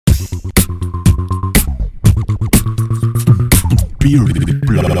Bearded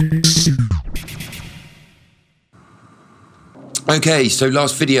Blokes. Okay, so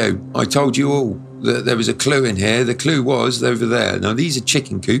last video, I told you all that there was a clue in here. The clue was over there. Now, these are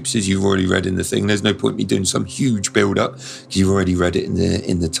chicken coops, as you've already read in the thing. There's no point me doing some huge build-up, because you've already read it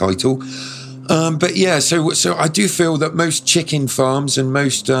in the title. But yeah, so I do feel that most chicken farms and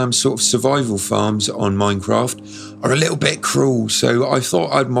most sort of survival farms on Minecraft are a little bit cruel. So I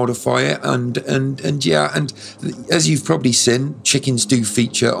thought I'd modify it, and yeah, and as you've probably seen, chickens do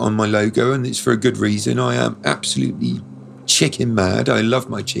feature on my logo, and it's for a good reason. I am absolutely chicken mad. I love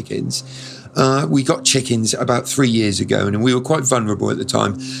my chickens. We got chickens about 3 years ago, and we were quite vulnerable at the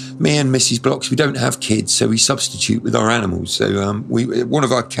time. Me and Mrs. Blocks, we don't have kids, so we substitute with our animals. So one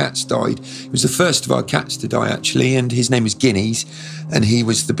of our cats died. It was the first of our cats to die, actually, and his name was Guineas, and he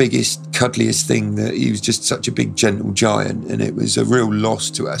was the biggest, cuddliest thing. That he was just such a big, gentle giant, and it was a real loss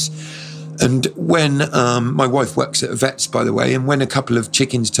to us. And when my wife works at a vet's, by the way, and when a couple of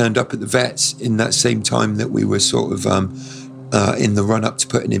chickens turned up at the vet's in that same time that we were sort of in the run-up to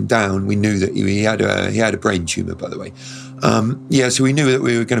putting him down, we knew that he had a brain tumour, by the way. Yeah, so we knew that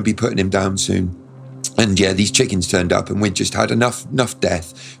we were going to be putting him down soon. And yeah, these chickens turned up, and we just had enough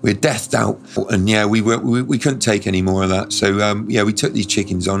death. We were deathed out, and yeah, we couldn't take any more of that. So yeah, we took these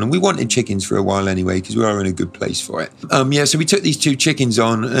chickens on, and we wanted chickens for a while anyway, because we are in a good place for it. Yeah, so we took these 2 chickens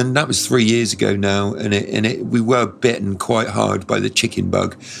on, and that was 3 years ago now, and we were bitten quite hard by the chicken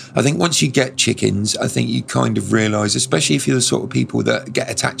bug. I think once you get chickens, I think you kind of realise, especially if you're the sort of people that get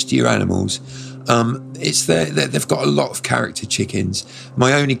attached to your animals, they've got a lot of character, chickens.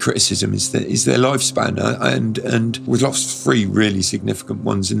 My only criticism is their lifespan, and we've lost 3 really significant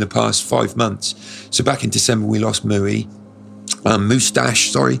ones in the past 5 months. So back in December we lost Moustache, or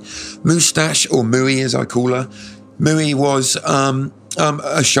Mooey as I call her. Mooey was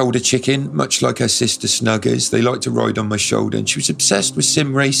a shoulder chicken, much like her sister Snuggers. They like to ride on my shoulder, and she was obsessed with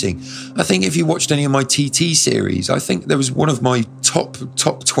sim racing. I think if you watched any of my TT series, I think there was one of my top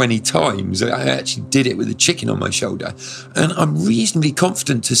 20 times I actually did it with a chicken on my shoulder, and I'm reasonably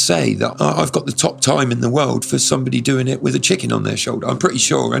confident to say that I've got the top time in the world for somebody doing it with a chicken on their shoulder. I'm pretty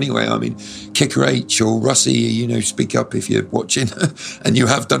sure anyway. I mean, Kicker H or Russie, speak up if you're watching and you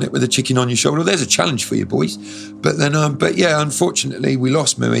have done it with a chicken on your shoulder. There's a challenge for you boys. But then but yeah, unfortunately we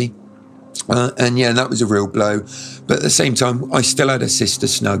lost Mooey, and yeah, that was a real blow. But at the same time, I still had a sister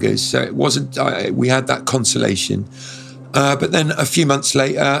Snuggers, so it wasn't. We had that consolation. But then a few months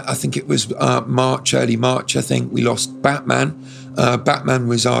later, I think it was early March, I think we lost Batman. Batman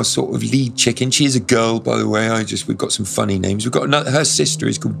was our sort of lead chicken. She is a girl, by the way. We've got some funny names. We've got another. Her sister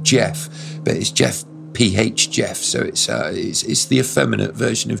is called Jeff, but it's Jeff. PH Jeff, so it's the effeminate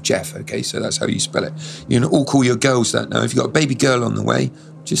version of Jeff. Okay, so that's how you spell it. You can all call your girls that now. If you've got a baby girl on the way,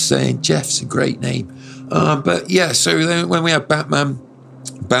 just saying Jeff's a great name. But yeah, so then when we had Batman,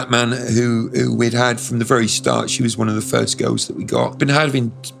 who we'd had from the very start, she was one of the first girls that we got. Been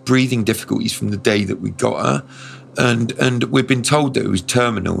having breathing difficulties from the day that we got her, and we'd been told that it was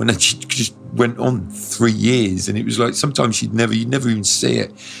terminal, and then she just went on 3 years, and it was like sometimes you'd never even see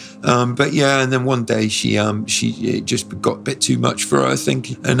it. But yeah, and then one day it just got a bit too much for her, I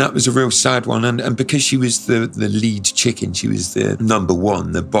think, and that was a real sad one. And because she was the lead chicken, she was the number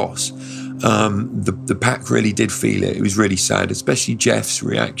one, the boss. The pack really did feel it. It was really sad, especially Jeff's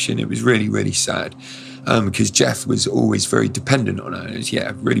reaction. It was really, really sad. Because Jeff was always very dependent on her. It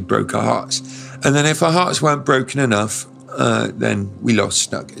really broke our hearts. And then if our hearts weren't broken enough, then we lost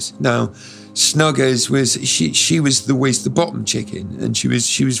Snuggers. Now, Snuggers was always the bottom chicken, and she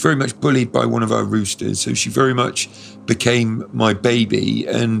was very much bullied by one of our roosters, so she very much became my baby,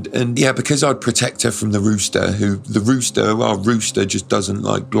 and yeah, because I'd protect her from the rooster, our rooster just doesn't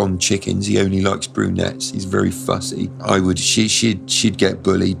like blonde chickens. He only likes brunettes. He's very fussy. She'd get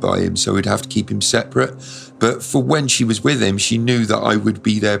bullied by him, so we'd have to keep him separate. But for when she was with him, she knew that I would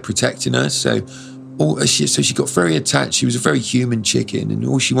be there protecting her, so she got very attached. She was a very human chicken, and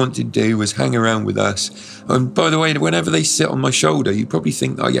all she wanted to do was hang around with us. And by the way, whenever they sit on my shoulder, you probably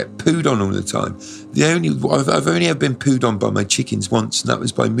think that I get pooed on all the time. I've only ever been pooed on by my chickens once, and that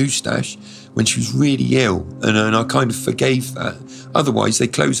was by Moustache when she was really ill, and I kind of forgave that. Otherwise, they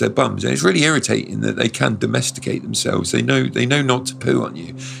close their bums, and it's really irritating that they can domesticate themselves. They know not to poo on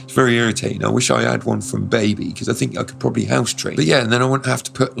you. It's It's very irritating. I wish I had one from Baby, because I think I could probably house train. But yeah, and then I wouldn't have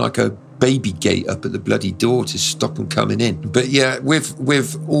to put like a baby gate up at the bloody door to stop them coming in. But yeah,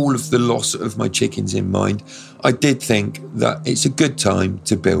 with all of the loss of my chickens in mind, I did think that it's a good time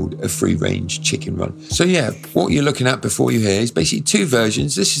to build a free-range chicken run. So yeah, what you're looking at before you here is basically 2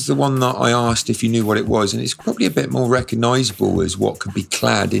 versions. This is the one that I asked if you knew what it was, and it's probably a bit more recognizable as what could be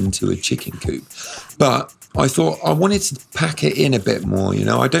clad into a chicken coop. But I thought I wanted to pack it in a bit more. You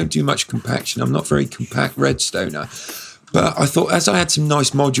know, I don't do much compaction. I'm not very compact redstoner. But I thought, as I had some nice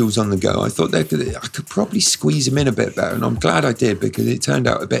modules on the go, I thought I could probably squeeze them in a bit better. And I'm glad I did, because it turned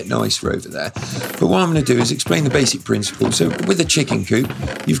out a bit nicer over there. But what I'm going to do is explain the basic principle. So with a chicken coop,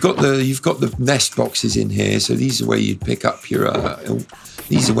 you've got the nest boxes in here. So these are where you'd pick up your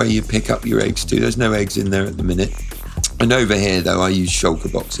eggs too. There's no eggs in there at the minute. And over here, though, I use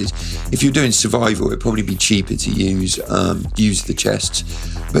shulker boxes. If you're doing survival, it'd probably be cheaper to use the chests.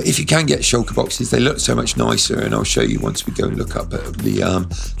 But if you can get shulker boxes, they look so much nicer, and I'll show you once we go and look up at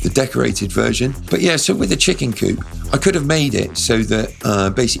the decorated version. But yeah, so with a chicken coop, I could have made it so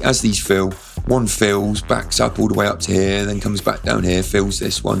that basically as these fill, one fills, backs up all the way up to here, then comes back down here, fills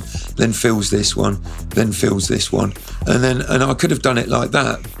this one, then fills this one, then fills this one, and I could have done it like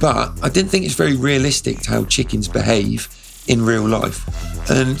that. But I didn't think it's very realistic to how chickens behave in real life.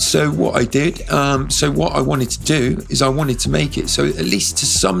 And so what I did, so what I wanted to do is I wanted to make it so at least to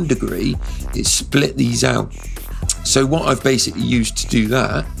some degree it split these out. So what I've basically used to do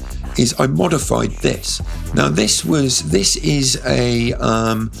that is I modified this. Now this is a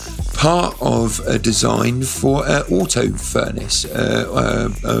part of a design for an auto furnace,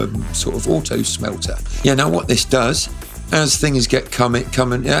 sort of auto smelter. Yeah, now what this does, as things get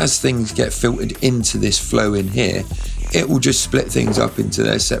as things get filtered into this flow in here, it will just split things up into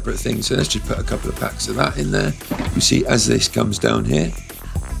their separate things. So let's just put a couple of packs of that in there. You see, as this comes down here,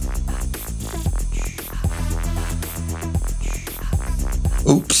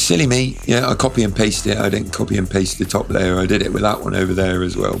 oops, silly me. Yeah, I copy and paste it. I didn't copy and paste the top layer. I did it with that one over there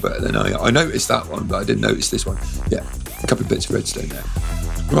as well. But then I noticed that one, but I didn't notice this one. Yeah, a couple of bits of redstone there.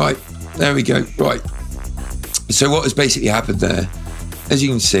 Right, there we go. Right. So what has basically happened there, as you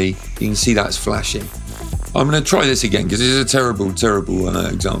can see that's flashing. I'm going to try this again because this is a terrible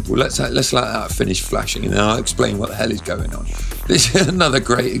example. Let's let that finish flashing, and then I'll explain what the hell is going on. This is another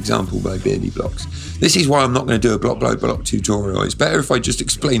great example by Beardy Blocks. This is why I'm not going to do a block by block tutorial. It's better if I just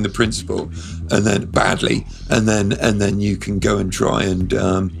explain the principle, and then badly, and then you can go and try and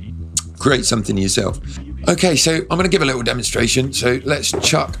create something yourself. Okay, so I'm going to give a little demonstration. So let's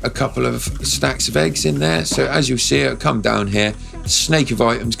chuck a couple of stacks of eggs in there. So as you'll see, it'll come down here, snake of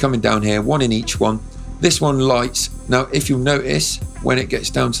items coming down here, one in each one. This one lights. Now, if you'll notice, when it gets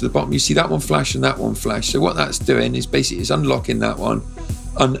down to the bottom, you see that one flash and that one flash. So what that's doing is basically it's unlocking that one,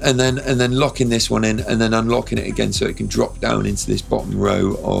 and then locking this one in, and then unlocking it again so it can drop down into this bottom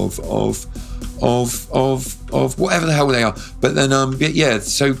row of whatever the hell they are. But then yeah,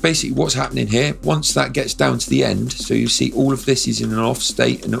 so basically what's happening here, once that gets down to the end, so you see all of this is in an off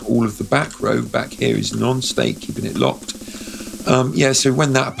state, and all of the back row back here is an on state, keeping it locked. Yeah, so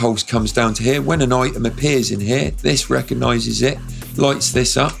when that pulse comes down to here, when an item appears in here, this recognizes it, lights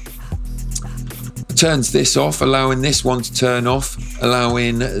this up, turns this off, allowing this one to turn off,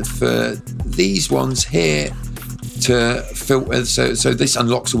 allowing for these ones here to filter. So this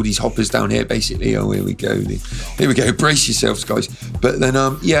unlocks all these hoppers down here basically. Oh, here we go, brace yourselves guys. But then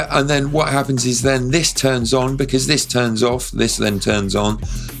yeah, and then what happens is then this turns on, because this turns off, this then turns on,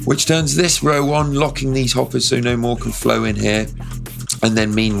 which turns this row on, locking these hoppers so no more can flow in here. And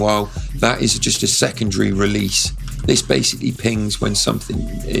then meanwhile, that is just a secondary release. This basically pings when something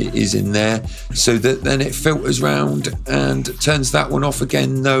is in there, so that then it filters round and turns that one off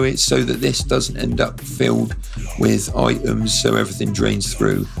again, so that this doesn't end up filled with items, so everything drains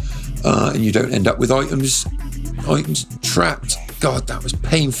through, and you don't end up with items trapped. God, that was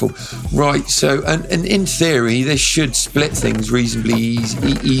painful. Right, so and in theory this should split things reasonably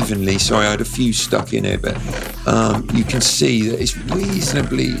evenly. Sorry, I had a few stuck in here, but you can see that it's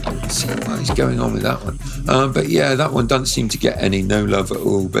reasonably. Let's see what is going on with that one. But yeah, that one doesn't seem to get no love at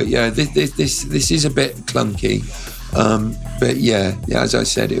all. But yeah, this is a bit clunky. But yeah, as I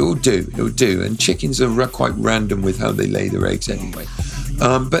said, it'll do. And chickens are quite random with how they lay their eggs anyway.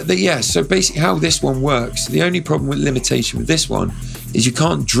 Yeah, so basically how this one works, the only problem with limitation with this one is you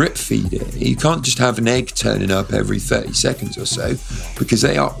can't drip feed it. You can't just have an egg turning up every 30 seconds or so, because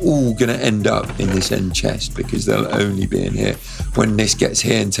they are all going to end up in this end chest, because they'll only be in here. When this gets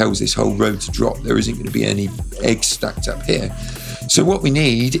here and tells this whole row to drop, there isn't going to be any eggs stacked up here. So what we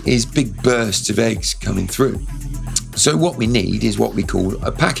need is big bursts of eggs coming through. So what we need is what we call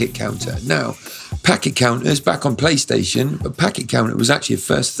a packet counter. Now, packet counters back on PlayStation, a packet counter was actually the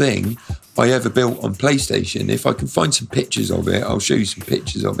first thing I ever built on PlayStation. If I can find some pictures of it, I'll show you some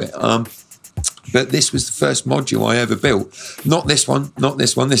pictures of it. But this was the first module I ever built. Not this one, not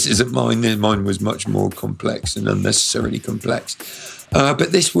this one. This isn't mine. Mine was much more complex and unnecessarily complex.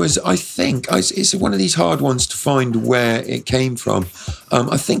 But this was, I think, it's one of these hard ones to find where it came from.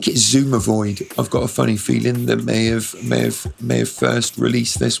 I think it's Zoomovoid. I've got a funny feeling that may have first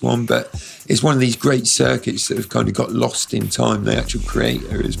released this one, but it's one of these great circuits that have kind of got lost in time. The actual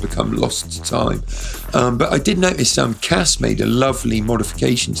creator has become lost to time. But I did notice Cass made a lovely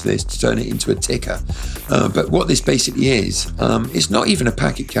modification to this to turn it into a ticker. But what this basically is, it's not even a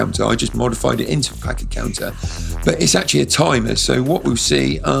packet counter. I just modified it into a packet counter, but it's actually a timer. So what we'll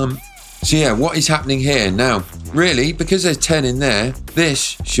see, so yeah, what is happening here now? Really, because there's 10 in there,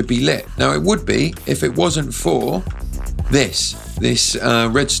 this should be lit. Now it would be if it wasn't for this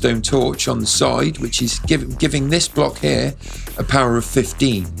redstone torch on the side, which is giving this block here a power of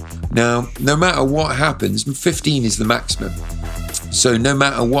 15. Now, no matter what happens, 15 is the maximum. So no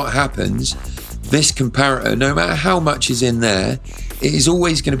matter what happens, this comparator, no matter how much is in there, it is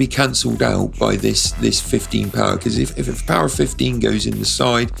always going to be cancelled out by this 15 power, because if a power of 15 goes in the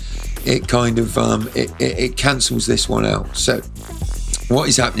side, it kind of it cancels this one out. So what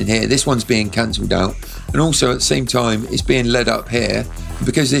is happening here? This one's being cancelled out, and also at the same time it's being led up here.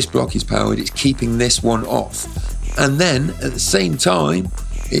 Because this block is powered, it's keeping this one off, and then at the same time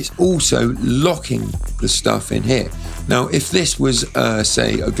it's also locking the stuff in here. Now if this was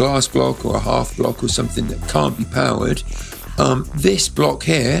say a glass block or a half block or something that can't be powered, this block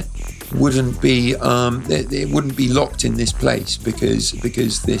here wouldn't be it wouldn't be locked in this place,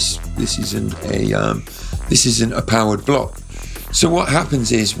 because this isn't a powered block. So what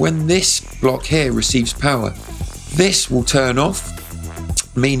happens is when this block here receives power, this will turn off,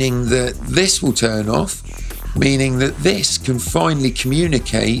 meaning that this will turn off, meaning that this can finally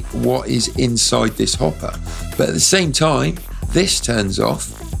communicate what is inside this hopper. But at the same time, this turns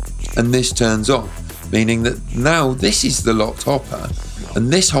off and this turns on, meaning that now this is the locked hopper,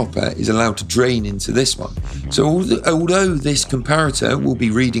 and this hopper is allowed to drain into this one. So although this comparator will be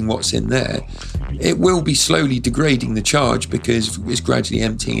reading what's in there, it will be slowly degrading the charge because it's gradually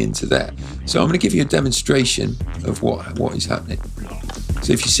emptying into there. So I'm going to give you a demonstration of what is happening.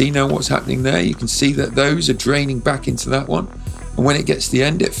 So if you see now what's happening there, you can see that those are draining back into that one, and when it gets to the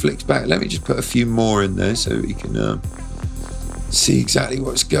end, it flicks back. Let me just put a few more in there so you can see exactly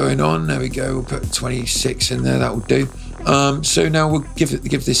what's going on. There we go. We'll put 26 in there. That will do. So now we'll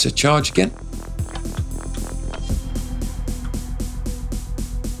give this a charge again,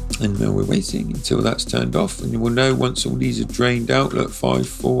 and now we're waiting until that's turned off, and we'll know once all these are drained out. Look, 5,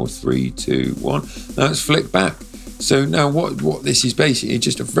 4, 3, 2, 1. Now it's flicked back. So now what this is basically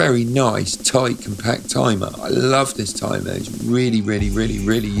just a very nice, tight, compact timer. I love this timer. It's really, really, really,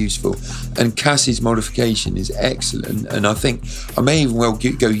 really useful. And Cass's modification is excellent. And I think I may even well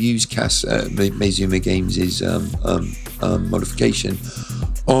go use Cass Mazuma Games' modification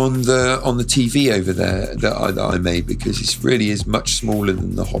on the TV over there that I made, because it really is much smaller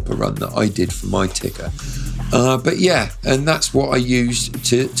than the hopper run that I did for my ticker. But yeah, and that's what I used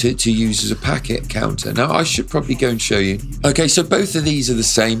to use as a packet counter. Now I should probably go and show you. Okay, so both of these are the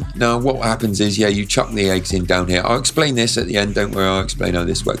same. Now what happens is, yeah, you chuck the eggs in down here. I'll explain this at the end, don't worry, I'll explain how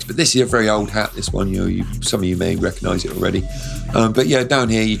this works. But this is a very old hat, this one, some of you may recognize it already. But yeah, down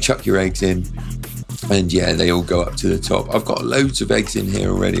here you chuck your eggs in, and yeah, they all go up to the top. I've got loads of eggs in here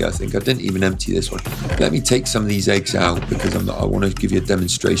already. I think I didn't even empty this one. Let me take some of these eggs out, because I want to give you a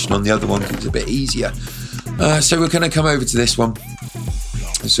demonstration on the other one because it's a bit easier. So we're going to come over to this one.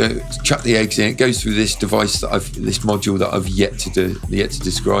 So chuck the eggs in. It goes through this device this module that I've yet to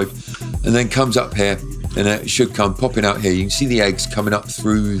describe, and then comes up here, and it should come popping out here. You can see the eggs coming up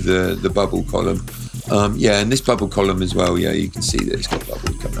through the bubble column. Yeah, and this bubble column as well. Yeah, you can see that it's got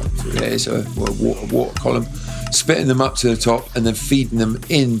bubbles coming up through here. So a water column, spitting them up to the top, and then feeding them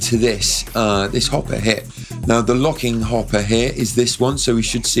into this hopper here. Now the locking hopper here is this one, so we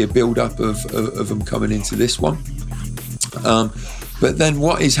should see a build up of them coming into this one. But then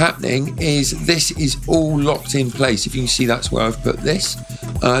what is happening is this is all locked in place. If you can see, that's where I've put this.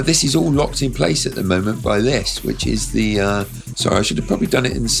 This is all locked in place at the moment by this, which is the sorry, I should have probably done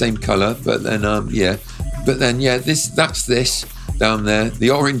it in the same color, but then yeah, that's this down there. The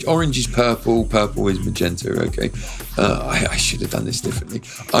orange is purple, purple is magenta. Okay, I should have done this differently,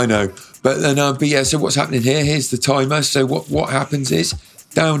 I know, but then but yeah, so what's happening here, here's the timer. So what happens is,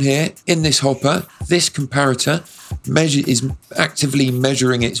 down here in this hopper, this comparator is actively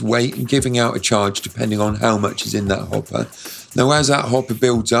measuring its weight and giving out a charge depending on how much is in that hopper. Now, as that hopper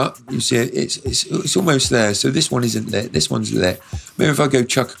builds up, you see it's almost there. So this one isn't lit. This one's lit. Maybe if I go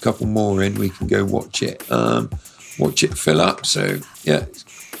chuck a couple more in, we can go watch it fill up. So yeah,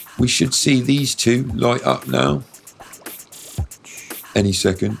 we should see these two light up now. Any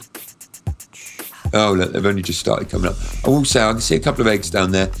second. Oh, look, they've only just started coming up. I will say I can see a couple of eggs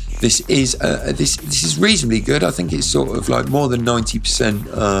down there. This is this is reasonably good. I think it's sort of like more than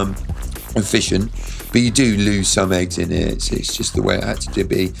 90% efficient, but you do lose some eggs in here. It's just the way it had to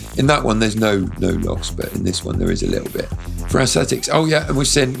be. In that one, there's no loss, but in this one, there is a little bit. For aesthetics, oh yeah, and we're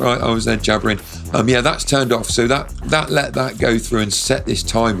saying, right, I was then jabbering. Yeah, that's turned off. So that let that go through and set this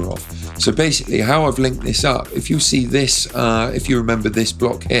timer off. So basically, how I've linked this up, if you see this, if you remember this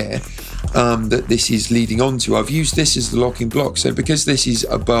block here, that this is leading onto, I've used this as the locking block. So because this is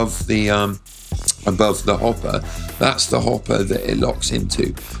above the hopper, that's the hopper that it locks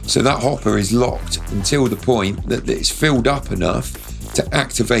into. So that hopper is locked until the point that it's filled up enough to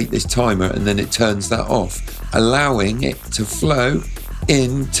activate this timer, and then it turns that off, allowing it to flow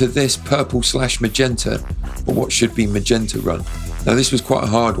into this purple/magenta, or what should be magenta run. Now this was quite a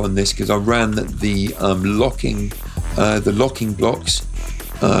hard one, this, because I ran the locking blocks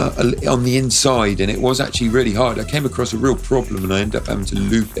on the inside, and it was actually really hard. I came across a real problem, and I ended up having to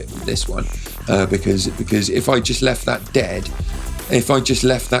loop it with this one because if I just left that dead, if I just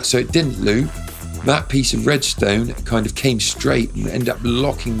left that so it didn't loop, that piece of redstone kind of came straight and ended up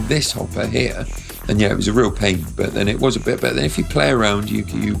locking this hopper here. And yeah, it was a real pain, but then it was a bit better. Then if you play around,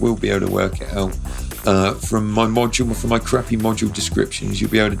 you will be able to work it out. From my crappy module descriptions, you'll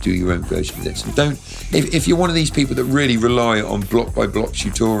be able to do your own version of this. And don't, if you're one of these people that really rely on block by block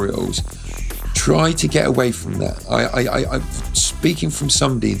tutorials, try to get away from that. I'm speaking from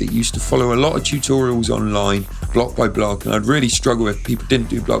somebody that used to follow a lot of tutorials online, block by block, and I'd really struggle if people didn't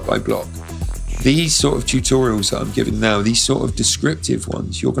do block by block. These sort of tutorials that I'm giving now, these sort of descriptive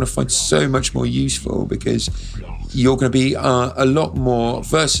ones, you're going to find so much more useful, because you're going to be a lot more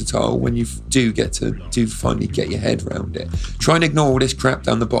versatile when you do finally get your head around it. Try and ignore all this crap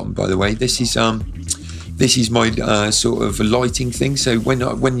down the bottom, by the way. This is my sort of lighting thing. So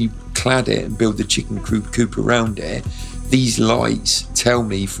when you clad it and build the chicken coop around it, these lights tell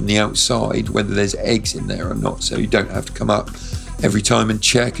me from the outside whether there's eggs in there or not. So you don't have to come up every time and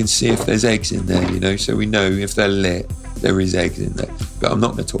check and see if there's eggs in there, you know. So we know if they're lit, there is eggs in there. But I'm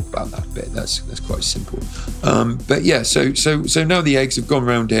not going to talk about that bit. That's quite simple. But yeah, so now the eggs have gone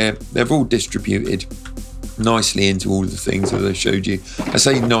around here. They've all distributed nicely into all of the things that I showed you. I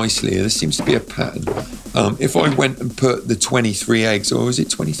say nicely, there seems to be a pattern. If I went and put the 23 eggs, or is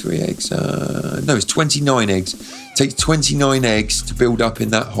it 23 eggs? No, it's 29 eggs. It takes 29 eggs to build up in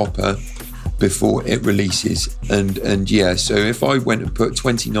that hopper before it releases. And yeah, so if I went and put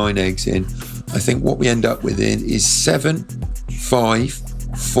 29 eggs in, I think what we end up with is 7, 5,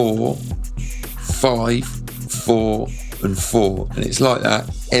 4, 5, 4, and 4. And it's like that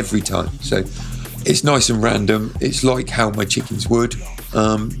every time. So it's nice and random. It's like how my chickens would.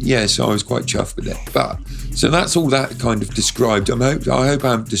 Yeah, so I was quite chuffed with it. But so that's all that kind of described. I hope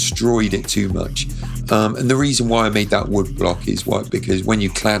I haven't destroyed it too much. And the reason why I made that wood block is because when you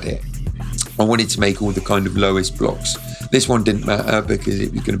clad it, I wanted to make all the kind of lowest blocks. This one didn't matter because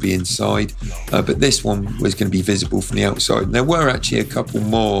it was going to be inside, but this one was going to be visible from the outside. And there were actually a couple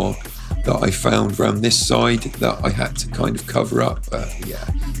more that I found around this side that I had to kind of cover up. But yeah,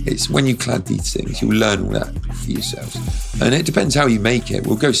 it's when you clad these things, you'll learn all that for yourselves. And it depends how you make it.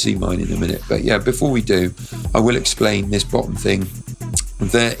 We'll go see mine in a minute. But yeah, before we do, I will explain this bottom thing.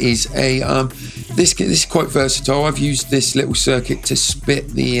 There is a this is quite versatile. I've used this little circuit to get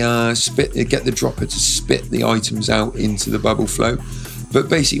the dropper to spit the items out into the bubble flow. But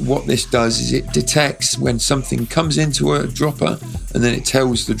basically what this does is it detects when something comes into a dropper, and then it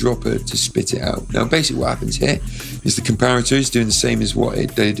tells the dropper to spit it out. Now basically what happens here is the comparator is doing the same as what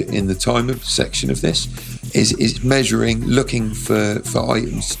it did in the timer section of this, is measuring, looking for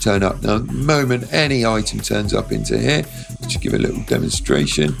items to turn up. Now the moment any item turns up into here, let's just give a little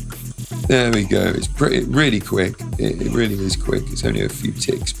demonstration. There we go. It's really quick. It really is quick. It's only a few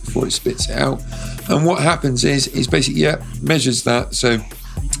ticks before it spits it out. And what happens is basically, measures that. So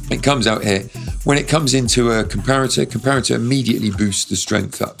it comes out here. When it comes into a comparator immediately boosts the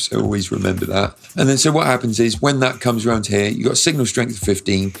strength up. So always remember that. And then so what happens is when that comes around here, you've got signal strength of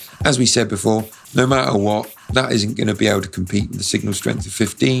 15. As we said before, no matter what, that isn't going to be able to compete with the signal strength of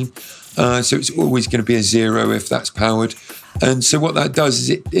 15. So it's always going to be a 0 if that's powered. And so what that does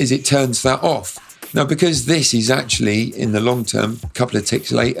is it turns that off. Now, because this is actually, in the long term, a couple of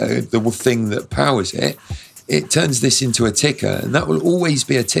ticks later, the thing that powers it, it turns this into a ticker, and that will always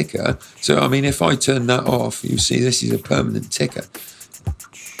be a ticker. So, I mean, if I turn that off, you'll see this is a permanent ticker.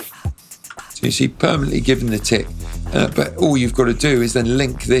 So you see permanently given the tick. But all you've got to do is then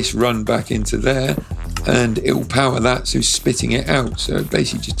link this run back into there, and it will power that, so spitting it out. So it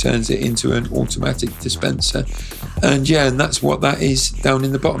basically just turns it into an automatic dispenser. And yeah, and that's what that is down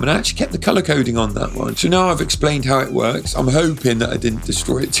in the bottom. And I actually kept the color coding on that one. So now I've explained how it works. I'm hoping that I didn't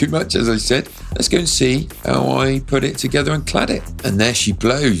destroy it too much, as I said. Let's go and see how I put it together and clad it. And there she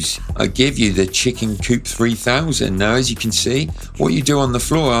blows. I give you the Chicken Coop 3000. Now, as you can see, what you do on the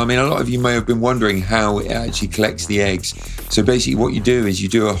floor, I mean, a lot of you may have been wondering how it actually collects the eggs. So basically what you do is you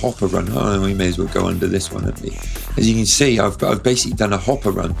do a hopper run. Oh, we may as well go under this one, haven't we? As you can see, I've basically done a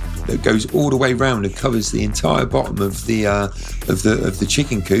hopper run that goes all the way around and covers the entire bottom of the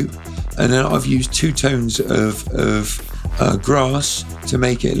chicken coop. And then I've used 2 tones of grass to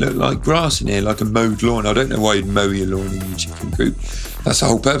make it look like grass in here, like a mowed lawn. I don't know why you'd mow your lawn in your chicken coop. That's the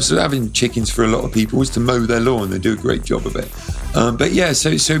whole purpose of having chickens for a lot of people, is to mow their lawn. They do a great job of it. But yeah,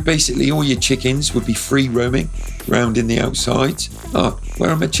 so basically all your chickens would be free roaming around in the outside. Oh, where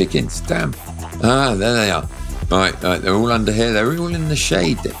are my chickens? Damn. Ah, there they are. Right, they're all under here. They're all in the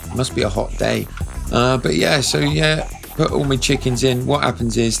shade. It must be a hot day. But yeah, so yeah, put all my chickens in. What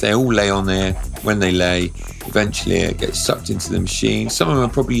happens is they all lay on there. When they lay, eventually it gets sucked into the machine. Some of them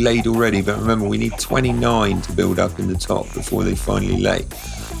are probably laid already, but remember, we need 29 to build up in the top before they finally lay.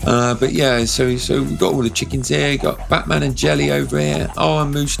 But yeah, so we've got all the chickens here. Got Batman and Jelly over here. Oh,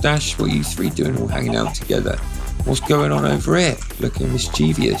 and Moustache. What are you 3 doing all hanging out together? What's going on over here? Looking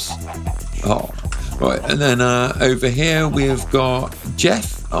mischievous. Oh, right. And then over here we've got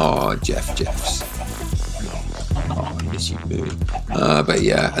Jeff. Oh, Jeff's. Oh, I miss you, Boo. But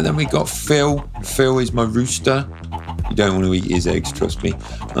yeah, and then we got Phil. Phil is my rooster. You don't want to eat his eggs, trust me.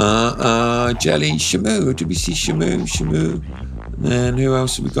 Jelly, Shamu. Did we see Shamu? And then who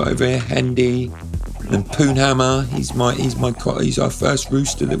else have we got over here? Hendy. And Poonhammer. He's our first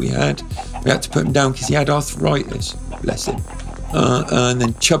rooster that we had. We had to put him down because he had arthritis. Bless him. And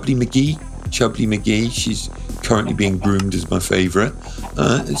then Chubbly McGee. She's currently being groomed as my favourite.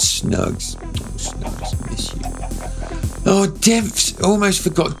 And Snugs. Oh, Snugs, I miss you. Oh, Dimps! Almost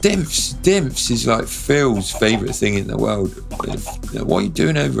forgot Dimps. Dimps is like Phil's favourite thing in the world. What are you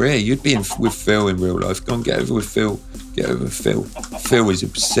doing over here? You'd be with Phil in real life. Go and get over with Phil. Get over Phil. Phil is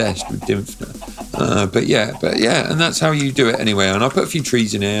obsessed with Dimps now. But yeah, and that's how you do it anyway. And I put a few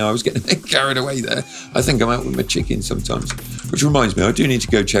trees in here. I was getting carried away there. I think I'm out with my chickens sometimes. Which reminds me, I do need to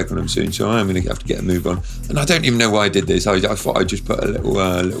go check on them soon, so I am going to have to get a move on. And I don't even know why I did this. I thought I'd just put a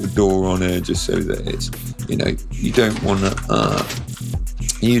little door on here just so that it's, you know, you don't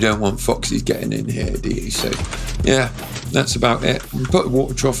want foxes getting in here, do you? So yeah, that's about it. And put a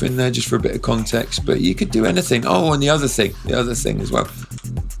water trough in there just for a bit of context, but you could do anything. Oh, and the other thing as well.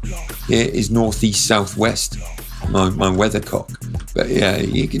 Here is northeast, southwest, my weathercock. But yeah,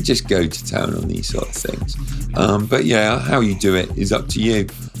 you can just go to town on these sort of things. But yeah, how you do it is up to you.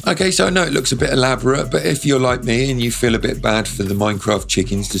 Okay, so I know it looks a bit elaborate, but if you're like me and you feel a bit bad for the Minecraft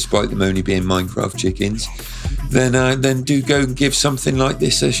chickens, despite them only being Minecraft chickens, then do go and give something like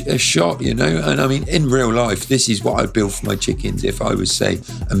this a shot, you know. And I mean, in real life, this is what I'd build for my chickens if I was, say,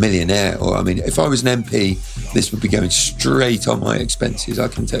 a millionaire, or I mean, if I was an MP, this would be going straight on my expenses, I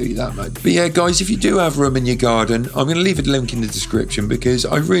can tell you that much. But yeah, guys, if you do have room in your garden, I'm going to leave a link in the description, because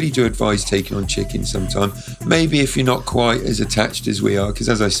I really do advise taking on chickens sometime. Maybe if you're not quite as attached as we are, because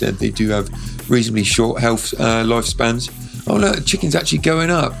as I said, they do have reasonably short health lifespans. Oh look, the chicken's actually going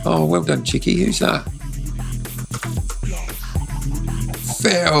up. Oh, well done, chickie. Who's that?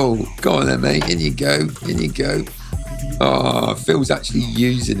 Phil, go on then, mate. In you go. Oh, Phil's actually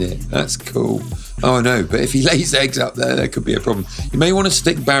using it. That's cool. Oh no, but if he lays eggs up there could be a problem. You may want to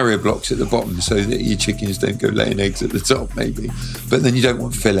stick barrier blocks at the bottom so that your chickens don't go laying eggs at the top, maybe. But then you don't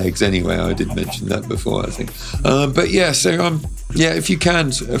want Phil eggs anyway. I did mention that before, I think. But yeah, so yeah, if you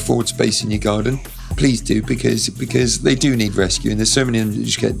can afford space in your garden, please do, because they do need rescue, and there's so many of them that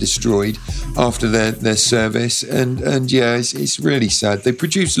just get destroyed after their service, and yeah, it's really sad. They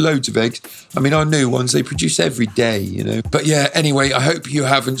produce loads of eggs. I mean, our new ones, they produce every day, you know. But yeah, anyway, I hope you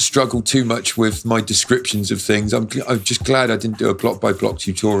haven't struggled too much with my descriptions of things. I'm just glad I didn't do a block by block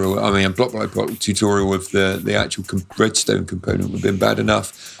tutorial. I mean, a block by block tutorial of the actual redstone component would have been bad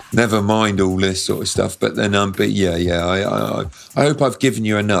enough. Never mind all this sort of stuff. But then, but yeah, I hope I've given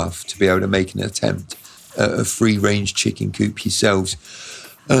you enough to be able to make an attempt at a free-range chicken coop yourselves.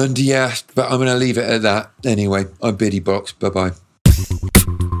 And yeah, but I'm going to leave it at that. Anyway, I'm Biddy Box. Bye-bye.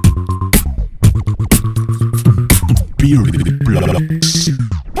 Beard Blocks.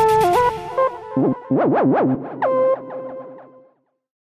 Wow.